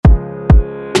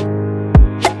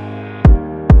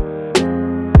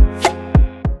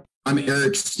I'm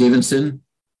Eric Stevenson,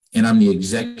 and I'm the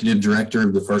Executive Director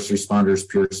of the First Responders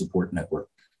Peer Support Network.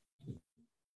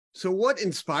 So what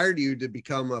inspired you to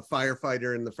become a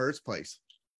firefighter in the first place?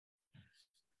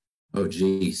 Oh,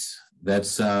 geez.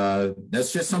 That's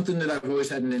just something that I've always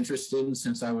had an interest in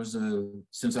since I was a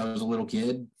little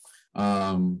kid.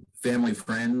 Family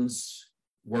friends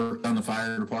worked on the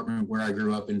fire department where I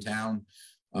grew up in town.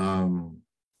 I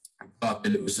thought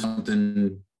that it was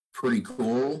something pretty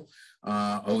cool.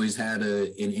 Always had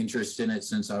an interest in it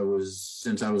since I was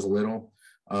little.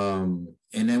 And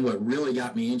then what really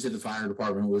got me into the fire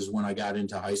department was when I got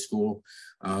into high school.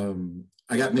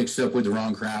 I got mixed up with the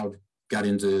wrong crowd, got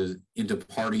into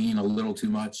partying a little too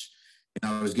much,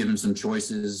 and I was given some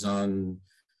choices on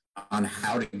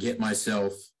how to get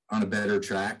myself on a better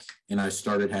track. And I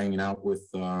started hanging out with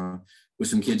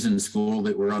some kids in school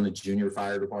that were on the junior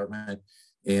fire department.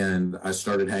 And I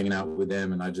started hanging out with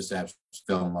them, and I just absolutely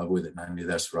fell in love with it. And I knew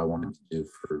that's what I wanted to do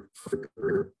for a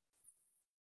career.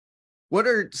 What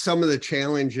are some of the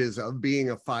challenges of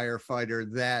being a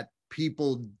firefighter that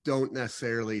people don't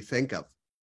necessarily think of?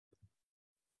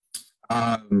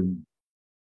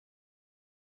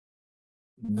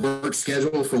 Work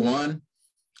schedule for one,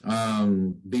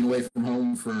 being away from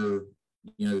home for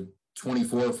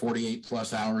 24, 48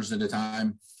 plus hours at a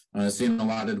time. Seeing a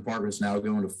lot of departments now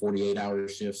going to 48-hour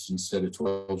shifts instead of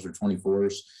 12s or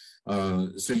 24s.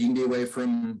 So you can be away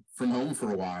from home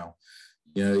for a while.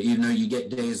 Even though you get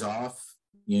days off,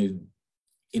 an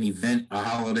event, a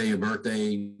holiday, a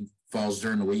birthday falls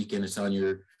during the week and it's on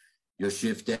your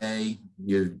shift day,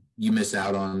 you miss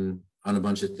out on a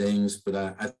bunch of things. But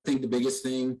I think the biggest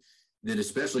thing that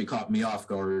especially caught me off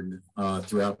guard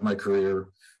throughout my career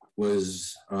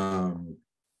was the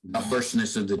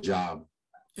harshness of the job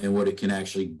and what it can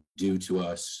actually do to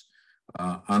us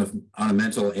on a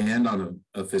mental and on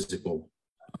a physical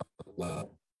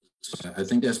level. So I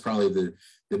think that's probably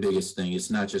the biggest thing. It's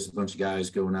not just a bunch of guys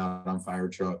going out on fire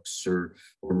trucks or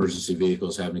emergency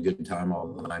vehicles having a good time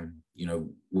all the time.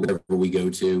 Whatever we go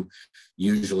to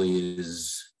usually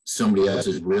is somebody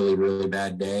else's really, really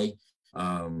bad day.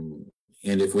 And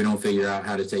if we don't figure out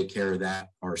how to take care of that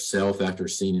ourselves after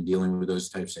seeing and dealing with those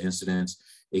types of incidents,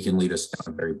 it can lead us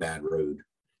down a very bad road.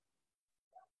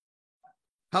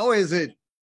 How is it,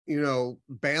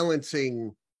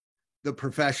 balancing the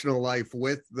professional life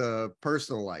with the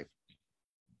personal life?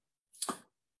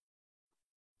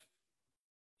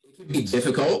 It can be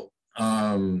difficult,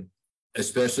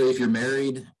 especially if you're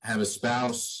married, have a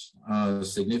spouse,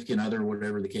 significant other,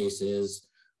 whatever the case is.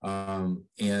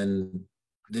 And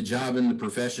the job and the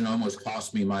profession almost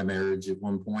cost me my marriage at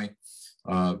one point.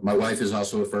 My wife is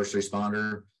also a first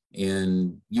responder,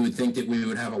 and you would think that we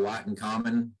would have a lot in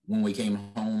common when we came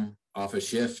home off a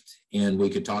shift and we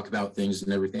could talk about things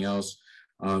and everything else,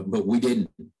 but we didn't.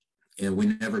 And we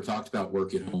never talked about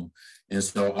work at home. And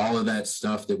so all of that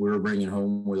stuff that we were bringing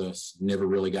home with us never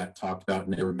really got talked about,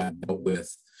 never got dealt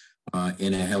with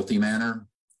in a healthy manner.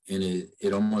 And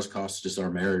it almost cost us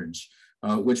our marriage,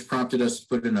 which prompted us to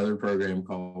put another program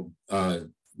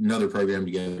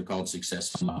together called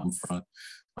Success on the Home Front.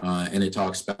 And it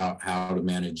talks about how to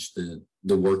manage the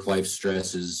work-life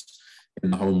stresses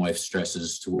and the home life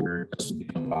stresses to where it doesn't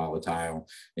become volatile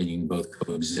and you can both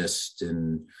coexist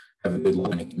and have a good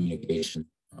line of communication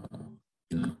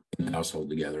in the household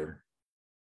together.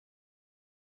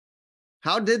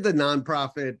 How did the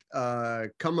nonprofit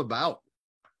come about?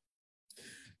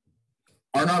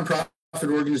 Our nonprofit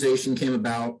organization came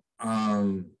about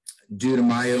due to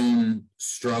my own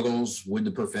struggles with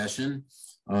the profession.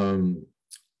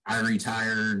 I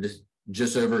retired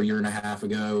just over a year and a half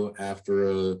ago after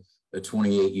a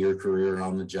 28-year career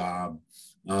on the job.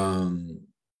 And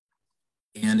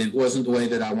it wasn't the way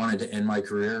that I wanted to end my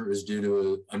career. It was due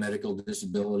to a medical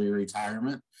disability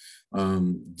retirement,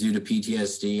 due to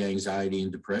PTSD, anxiety,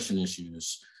 and depression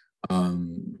issues,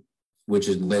 which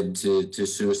had led to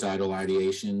suicidal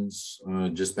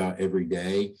ideations just about every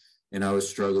day. And I was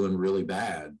struggling really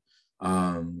bad.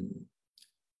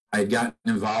 I had gotten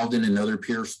involved in another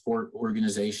peer support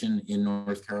organization in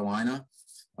North Carolina.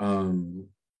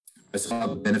 I saw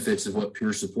the benefits of what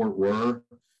peer support were.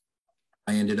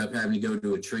 I ended up having to go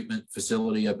to a treatment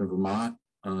facility up in Vermont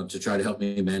to try to help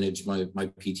me manage my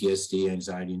PTSD,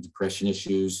 anxiety, and depression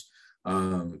issues.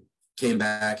 Came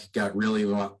back, got really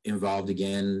involved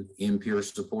again in peer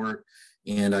support,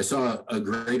 and I saw a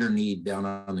greater need down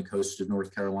on the coast of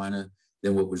North Carolina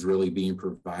than what was really being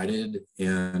provided,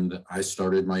 and I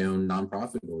started my own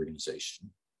nonprofit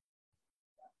organization.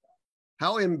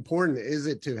 How important is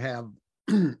it to have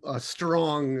a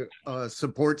strong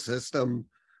support system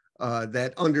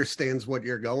that understands what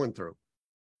you're going through?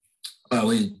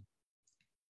 Well,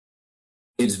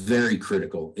 It's very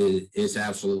critical. It's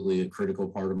absolutely a critical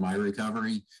part of my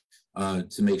recovery,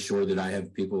 to make sure that I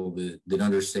have people that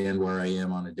understand where I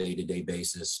am on a day-to-day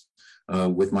basis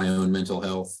with my own mental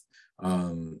health.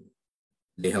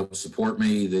 They help support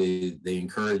me. They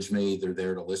encourage me. They're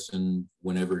there to listen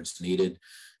whenever it's needed.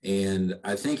 And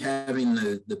I think having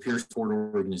the peer support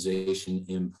organization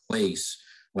in place,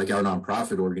 like our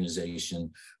nonprofit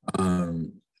organization,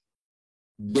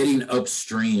 getting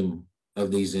upstream of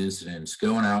these incidents,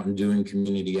 going out and doing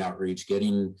community outreach,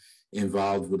 getting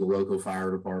involved with the local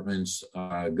fire departments,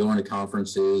 going to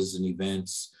conferences and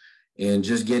events, and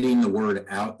just getting the word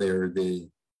out there that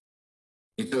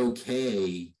it's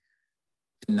okay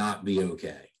to not be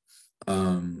okay.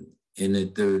 And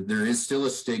that there is still a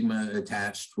stigma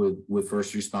attached with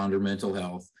first responder mental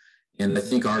health. And I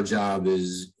think our job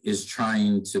is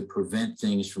trying to prevent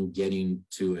things from getting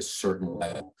to a certain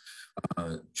level,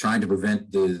 trying to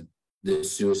prevent the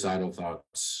suicidal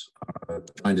thoughts,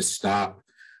 trying to stop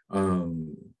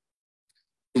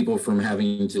people from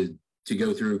having to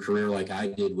go through a career like I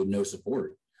did with no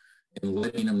support, and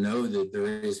letting them know that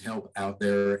there is help out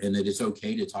there and that it's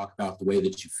okay to talk about the way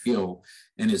that you feel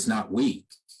and it's not weak.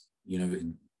 You know,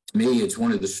 to me, it's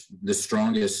one of the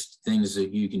strongest things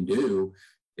that you can do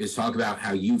is talk about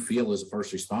how you feel as a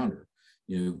first responder.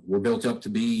 You know, we're built up to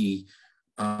be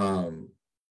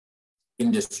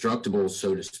indestructible,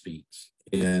 so to speak.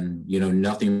 And, you know,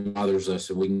 nothing bothers us,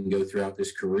 and we can go throughout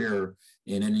this career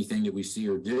and anything that we see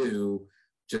or do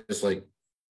just like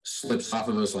slips off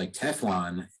of us like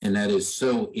Teflon, and that is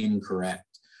so incorrect.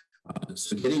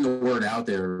 So getting the word out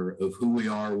there of who we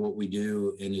are, what we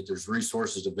do, and that there's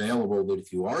resources available that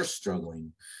if you are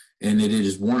struggling, and that it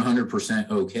is 100%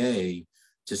 okay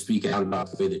to speak out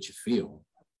about the way that you feel.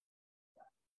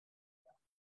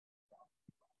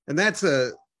 And that's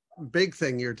a big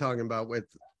thing you're talking about with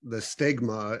the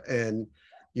stigma. And,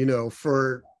 you know,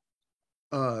 for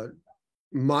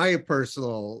my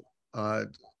personal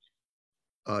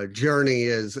journey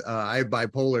is I have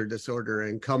bipolar disorder,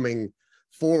 and coming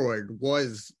forward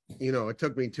was, you know, it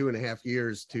took me 2.5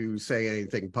 years to say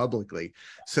anything publicly.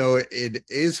 So it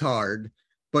is hard,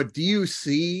 but do you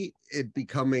see it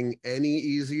becoming any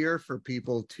easier for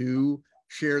people to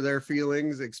share their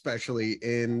feelings, especially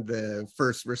in the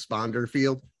first responder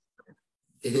field?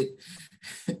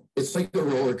 It's like a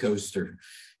roller coaster.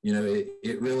 You know,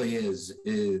 it really is.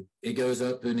 It goes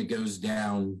up and it goes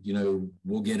down. You know,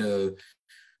 we'll go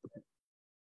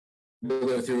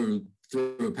through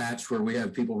a patch where we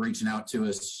have people reaching out to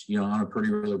us, you know, on a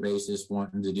pretty regular basis,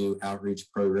 wanting to do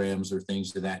outreach programs or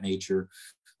things of that nature.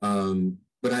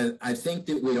 But I think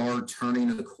that we are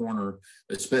turning a corner,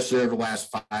 especially over the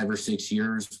last 5 or 6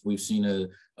 years. We've seen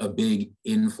a big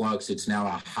influx. It's now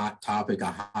a hot topic, a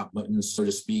hot button, so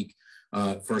to speak,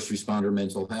 first responder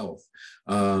mental health.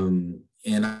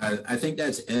 And I think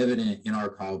that's evident in our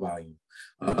call volume.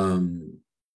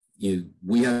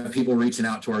 We have people reaching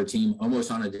out to our team almost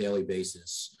on a daily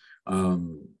basis,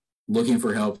 looking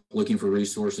for help, looking for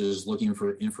resources, looking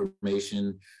for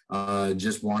information,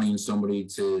 just wanting somebody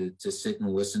to sit and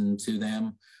listen to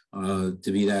them,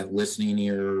 to be that listening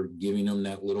ear, giving them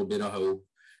that little bit of hope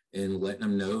and letting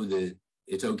them know that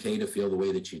it's okay to feel the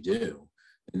way that you do,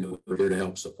 and we're here to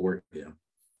help support you.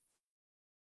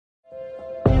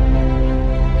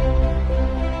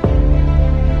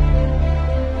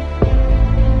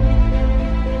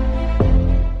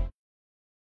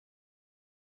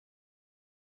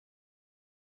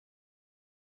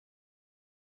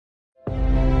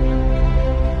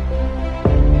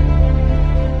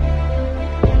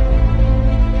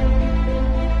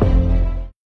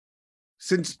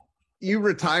 Since you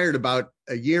retired about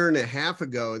 1.5 years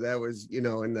ago, that was, you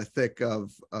know, in the thick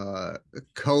of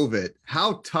COVID,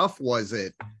 how tough was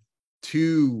it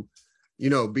to, you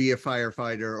know, be a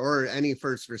firefighter or any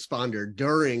first responder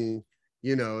during,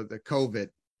 you know, the COVID?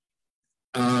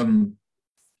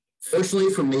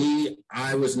 Fortunately for me,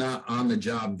 I was not on the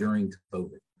job during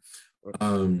COVID.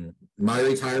 My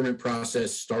retirement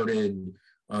process started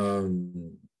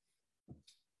almost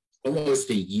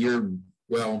a year,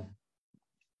 well,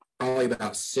 probably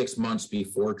about 6 months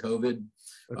before COVID.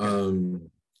 Okay.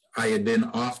 I had been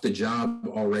off the job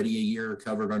already a year,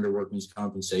 covered under workman's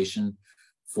compensation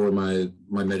for my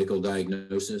medical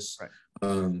diagnosis. Right.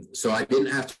 So I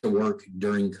didn't have to work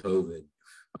during COVID.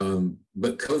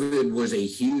 But COVID was a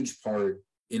huge part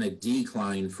in a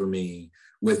decline for me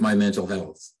with my mental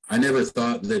health. I never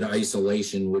thought that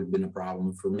isolation would have been a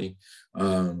problem for me,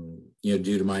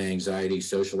 due to my anxiety,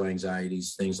 social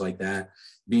anxieties, things like that.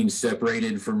 Being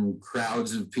separated from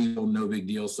crowds of people, no big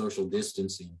deal, social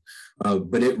distancing.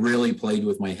 But it really played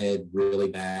with my head really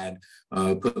bad,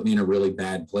 put me in a really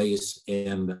bad place.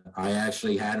 And I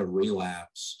actually had a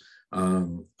relapse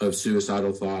of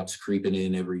suicidal thoughts creeping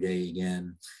in every day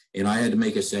again. And I had to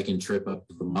make a second trip up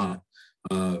to Vermont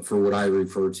for what I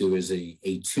refer to as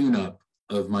a tune-up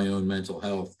of my own mental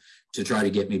health to try to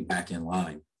get me back in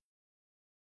line.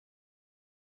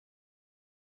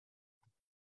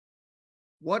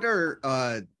 What are,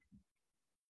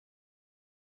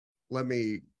 let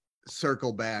me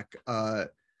circle back.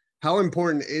 How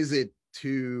important is it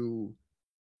to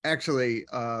actually,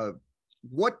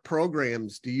 what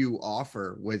programs do you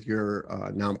offer with your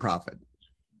nonprofit?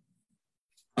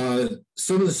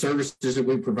 Some of the services that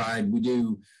we provide, we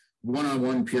do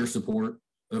one-on-one peer support,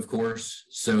 of course.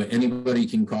 So anybody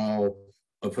can call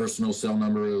a personal cell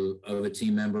number of a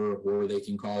team member, or they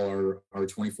can call our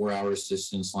 24-hour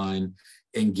assistance line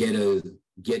and get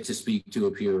to speak to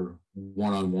a peer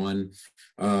one-on-one.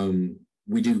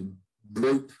 We do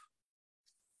group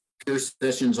peer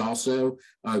sessions also,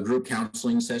 group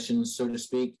counseling sessions, so to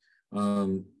speak,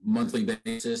 monthly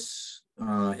basis,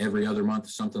 every other month,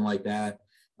 something like that.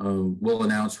 We'll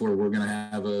announce where we're going to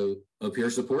have a peer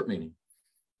support meeting.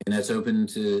 And that's open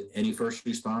to any first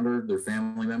responder, their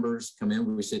family members come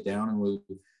in, we sit down and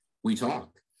we talk.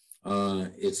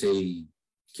 It's a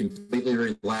completely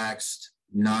relaxed,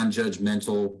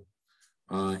 non-judgmental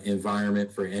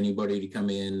environment for anybody to come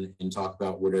in and talk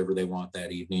about whatever they want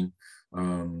that evening.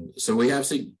 So we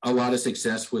have a lot of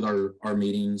success with our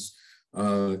meetings.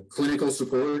 Clinical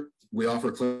support, we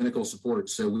offer clinical support.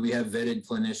 So we have vetted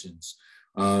clinicians,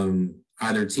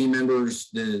 either team members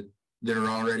that are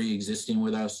already existing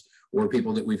with us, or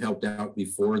people that we've helped out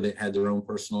before that had their own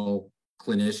personal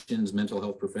clinicians, mental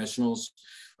health professionals.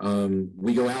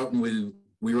 We go out and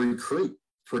we recruit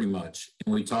pretty much,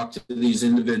 and we talk to these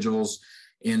individuals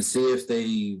and see if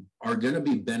they are going to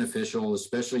be beneficial,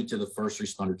 especially to the first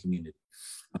responder community.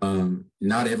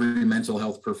 Not every mental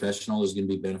health professional is going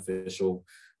to be beneficial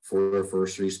for a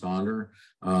first responder,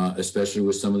 especially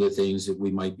with some of the things that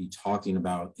we might be talking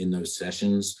about in those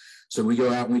sessions. So we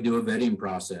go out and we do a vetting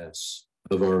process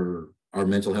of our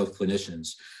mental health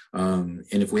clinicians. And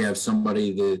if we have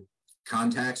somebody that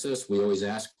contacts us, we always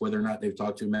ask whether or not they've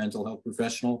talked to a mental health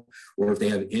professional or if they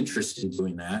have interest in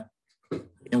doing that.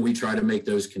 And we try to make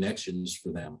those connections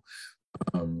for them.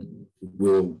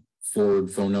 We'll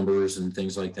forward phone numbers and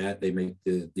things like that. They make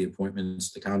the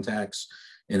appointments, the contacts,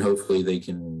 and hopefully they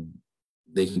can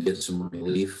get some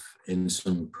relief and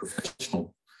some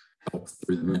professional help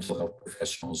through the mental health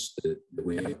professionals that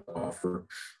we have to offer.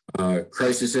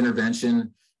 Crisis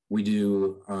intervention, we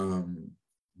do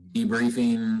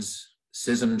debriefings,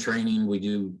 CISM training.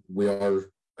 We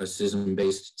are a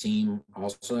CISM-based team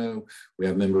also. We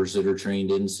have members that are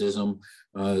trained in CISM.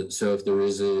 So if there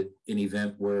is an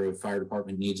event where a fire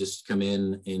department needs us to come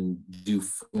in and do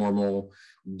formal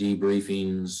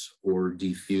debriefings or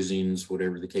defusings,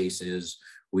 whatever the case is,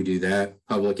 we do that.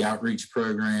 Public outreach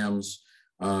programs.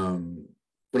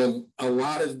 But a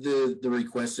lot of the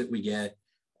requests that we get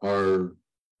are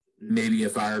maybe a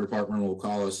fire department will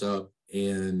call us up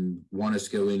and want us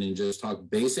to go in and just talk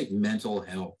basic mental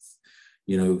health,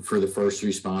 for the first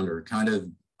responder, kind of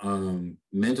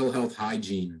mental health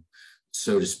hygiene,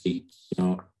 so to speak.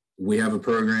 We have a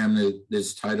program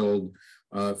that's titled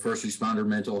First Responder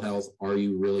Mental Health, Are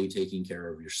You Really Taking Care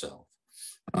of Yourself?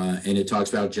 And it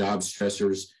talks about job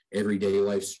stressors, everyday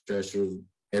life stressors,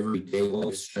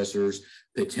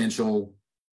 potential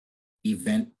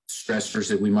event stressors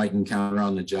that we might encounter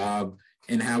on the job,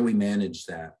 and how we manage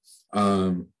that.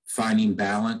 Finding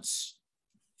balance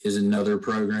is another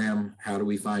program. How do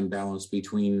we find balance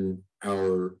between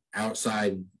our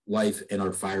outside life and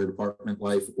our fire department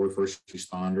life or first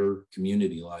responder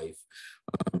community life?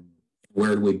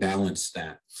 Where do we balance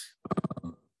that?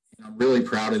 I'm really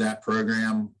proud of that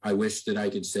program. I wish that I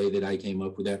could say that I came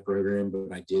up with that program,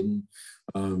 but I didn't.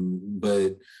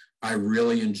 But I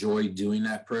really enjoyed doing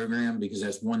that program because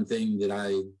that's one thing that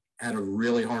I had a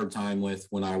really hard time with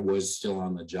when I was still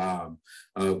on the job,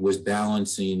 was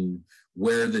balancing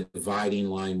where the dividing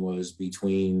line was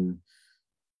between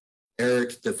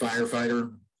Eric, the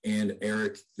firefighter, and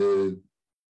Eric, the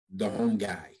home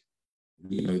guy,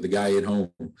 the guy at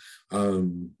home.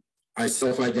 I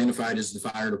self-identified as the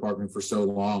fire department for so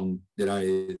long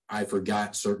that I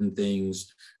forgot certain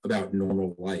things about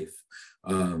normal life.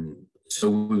 So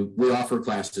we offer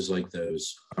classes like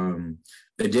those,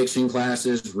 addiction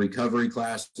classes, recovery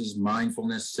classes,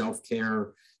 mindfulness,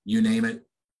 self-care, you name it.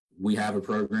 We have a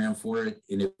program for it.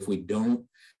 And if we don't,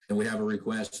 and we have a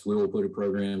request, we will put a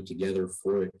program together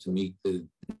for it to meet the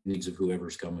needs of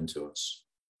whoever's coming to us.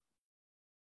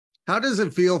 How does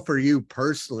it feel for you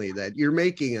personally that you're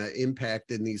making an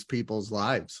impact in these people's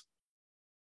lives?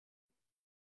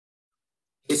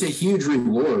 It's a huge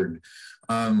reward,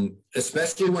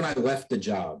 especially when I left the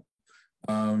job.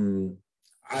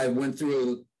 I went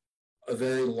through a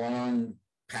very long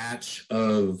patch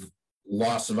of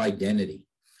loss of identity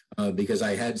because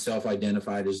I had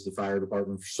self-identified as the fire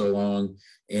department for so long,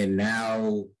 and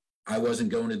now I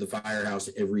wasn't going to the firehouse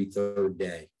every third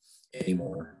day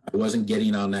anymore. I wasn't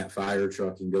getting on that fire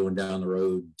truck and going down the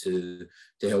road to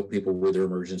help people with their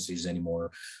emergencies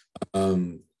anymore.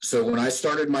 So when I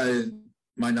started my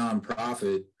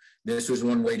nonprofit, this was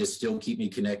one way to still keep me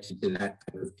connected to that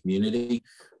type of community.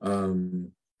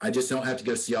 I just don't have to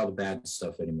go see all the bad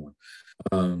stuff anymore,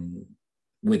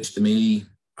 which to me,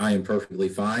 I am perfectly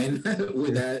fine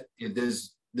with that in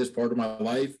this part of my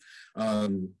life.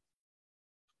 And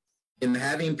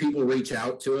having people reach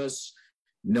out to us,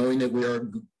 knowing that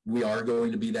we are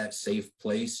going to be that safe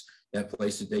place, that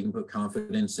place that they can put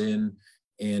confidence in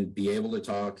and be able to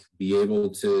talk, be able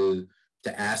to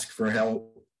ask for help.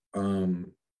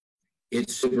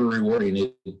 It's super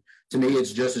rewarding. To me,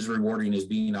 it's just as rewarding as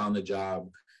being on the job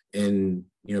and,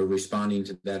 responding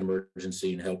to that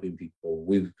emergency and helping people.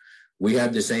 We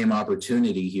have the same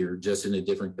opportunity here, just in a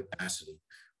different capacity.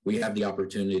 We have the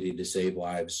opportunity to save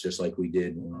lives just like we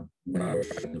did when I was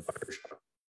in the fire shop.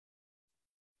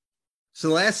 So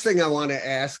the last thing I want to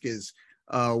ask is,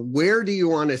 where do you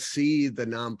want to see the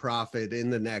nonprofit in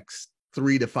the next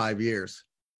 3 to 5 years?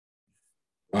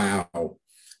 Wow.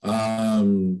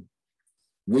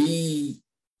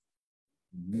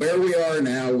 Where we are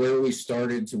now, where we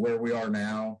started to where we are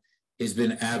now has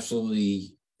been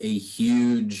absolutely a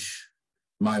huge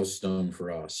milestone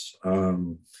for us.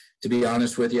 To be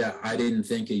honest with you, I didn't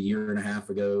think a year and a half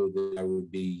ago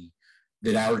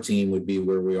that our team would be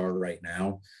where we are right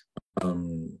now.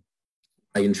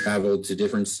 I can travel to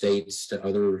different states,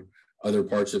 to other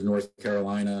parts of North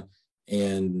Carolina,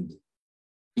 and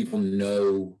people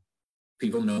know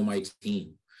my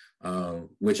team,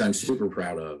 which I'm super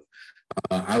proud of.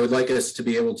 I would like us to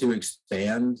be able to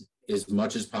expand as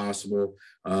much as possible,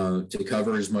 to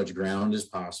cover as much ground as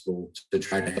possible, to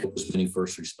try to help as many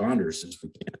first responders as we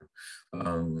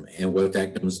can. And what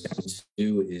that comes down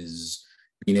to is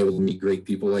being able to meet great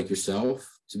people like yourself,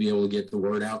 to be able to get the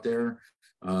word out there,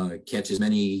 catch as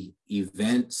many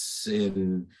events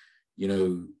and,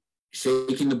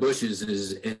 shaking the bushes,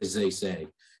 as they say.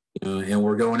 And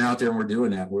we're going out there and we're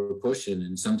doing that. We're pushing.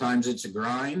 And sometimes it's a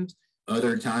grind.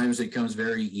 Other times it comes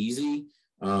very easy.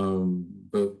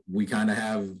 But we kind of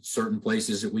have certain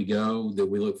places that we go that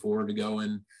we look forward to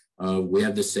going. We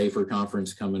have the SAFER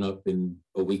conference coming up in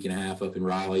a week and a half up in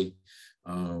Raleigh,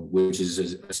 which is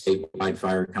a statewide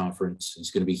fire conference.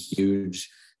 It's going to be huge.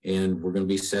 And we're going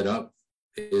to be set up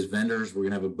as vendors. We're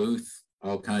going to have a booth,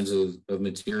 all kinds of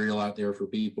material out there for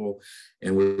people.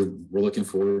 And we're looking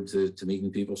forward to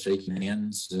meeting people, shaking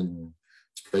hands, and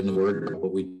spreading the word about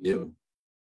what we do.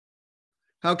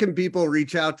 How can people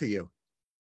reach out to you?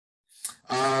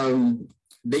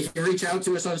 They can reach out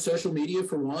to us on social media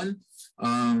for one.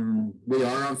 We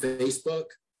are on Facebook,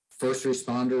 First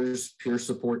Responders Peer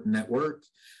Support Network.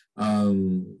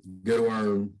 Go to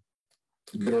our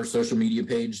social media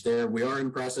page there. We are in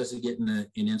the process of getting an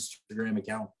Instagram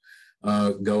account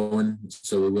going,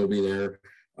 so we will be there.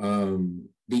 The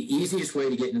easiest way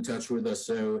to get in touch with us,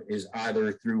 though, is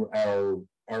either through our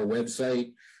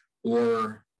website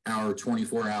or our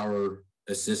 24-hour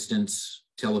assistance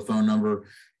telephone number,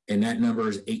 and that number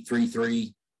is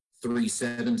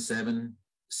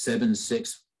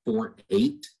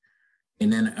 833-377-7648.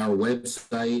 And then our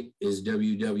website is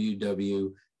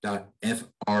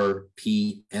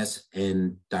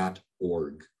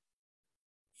www.frpsn.org.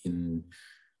 And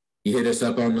you hit us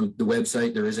up on the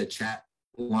website. There is a chat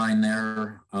line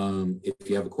there. If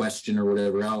you have a question or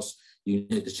whatever else, you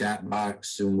hit the chat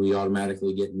box and we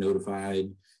automatically get notified,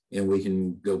 and we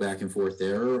can go back and forth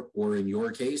there. Or in your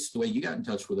case, the way you got in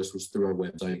touch with us was through our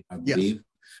website, I believe.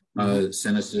 Yes.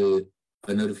 Send us a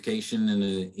notification and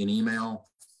an email,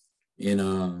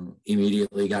 and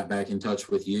immediately got back in touch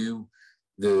with you.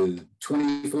 The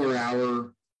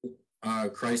 24-hour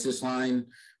crisis line,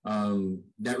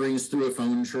 that rings through a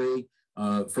phone tree.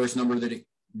 First number that it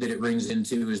rings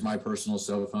into is my personal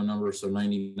cell phone number. So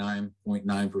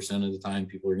 99.9% of the time,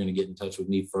 people are going to get in touch with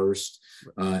me first.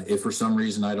 If for some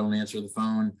reason I don't answer the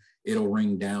phone, it'll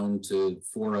ring down to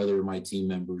 4 other of my team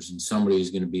members, and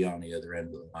somebody's going to be on the other end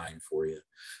of the line for you.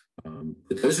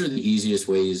 But those are the easiest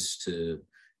ways to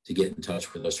get in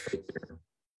touch with us right there.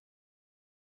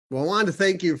 Well, I want to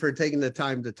thank you for taking the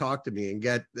time to talk to me and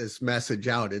get this message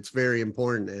out. It's very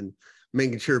important, and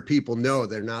making sure people know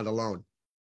they're not alone.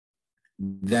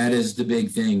 That is the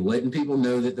big thing, letting people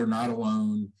know that they're not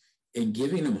alone and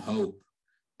giving them hope.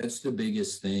 That's the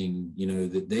biggest thing, you know,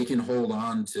 that they can hold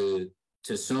on to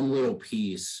some little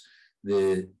piece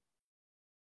that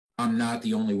I'm not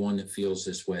the only one that feels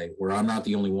this way, or I'm not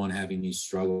the only one having these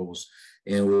struggles.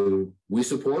 And we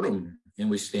support them, and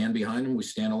we stand behind them. We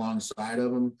stand alongside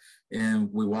of them, and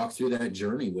we walk through that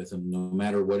journey with them, no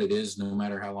matter what it is, no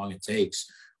matter how long it takes.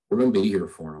 We're going to be here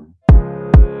for them.